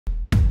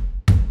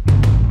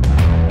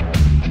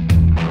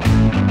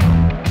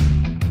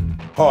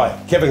Hi,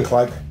 Kevin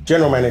Cloak,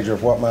 General Manager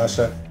of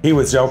Wattmaster, here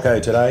with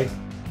Zelco today.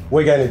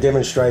 We're going to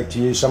demonstrate to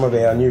you some of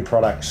our new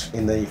products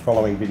in the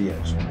following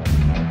videos.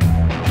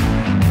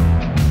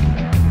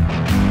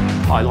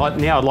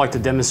 Now I'd like to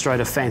demonstrate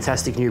a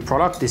fantastic new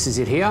product. This is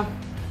it here.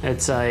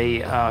 It's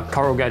a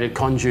corrugated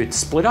conduit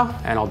splitter,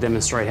 and I'll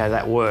demonstrate how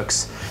that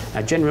works.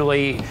 Now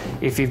generally,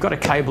 if you've got a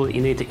cable that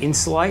you need to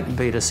insulate,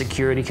 be it a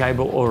security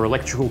cable or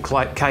electrical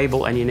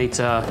cable, and you need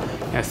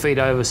to feed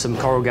over some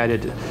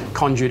corrugated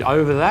conduit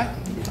over that,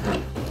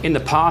 in the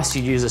past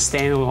you'd use a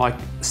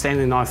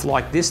standing knife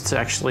like this to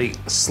actually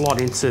slot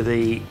into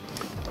the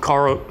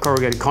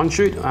corrugated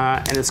conduit,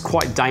 and it's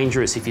quite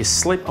dangerous. If you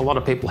slip, a lot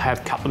of people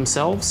have cut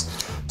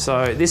themselves.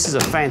 So this is a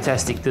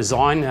fantastic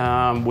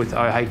design with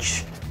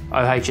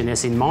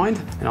OH&S in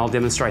mind, and I'll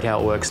demonstrate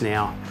how it works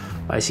now.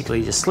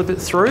 Basically, you just slip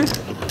it through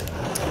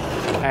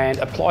and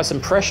apply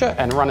some pressure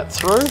and run it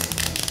through.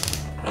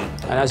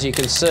 And as you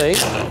can see,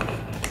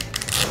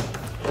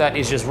 that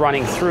is just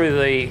running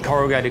through the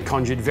corrugated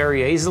conduit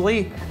very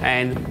easily,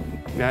 and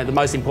the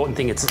most important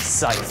thing, it's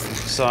safe.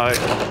 So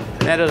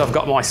now that I've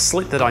got my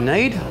slit that I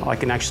need, I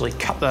can actually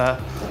cut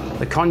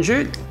the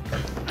conduit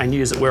and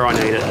use it where I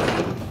need it.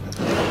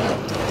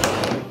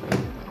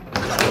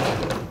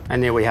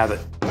 And there we have it.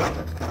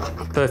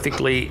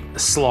 Perfectly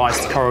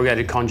sliced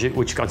corrugated conduit,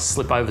 which got to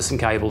slip over some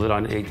cable that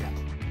I need.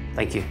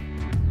 Thank you.